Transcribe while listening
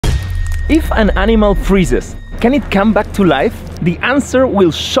If an animal freezes, can it come back to life? The answer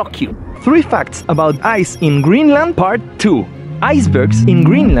will shock you. 3 facts about ice in Greenland, part 2. Icebergs in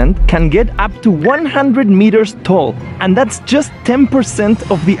Greenland can get up to 100 meters tall, and that's just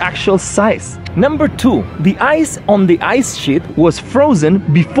 10% of the actual size. Number 2. The ice on the ice sheet was frozen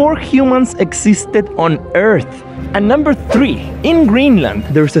before humans existed on Earth. And number 3. In Greenland,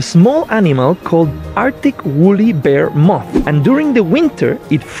 there's a small animal called Arctic woolly bear moth, and during the winter,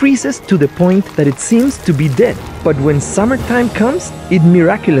 it freezes to the point that it seems to be dead. But when summertime comes, it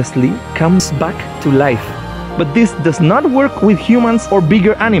miraculously comes back to life. But this does not work with humans or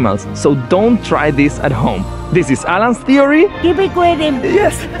bigger animals, so don't try this at home. This is Alan's theory. Keep it with him.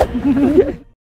 Yes.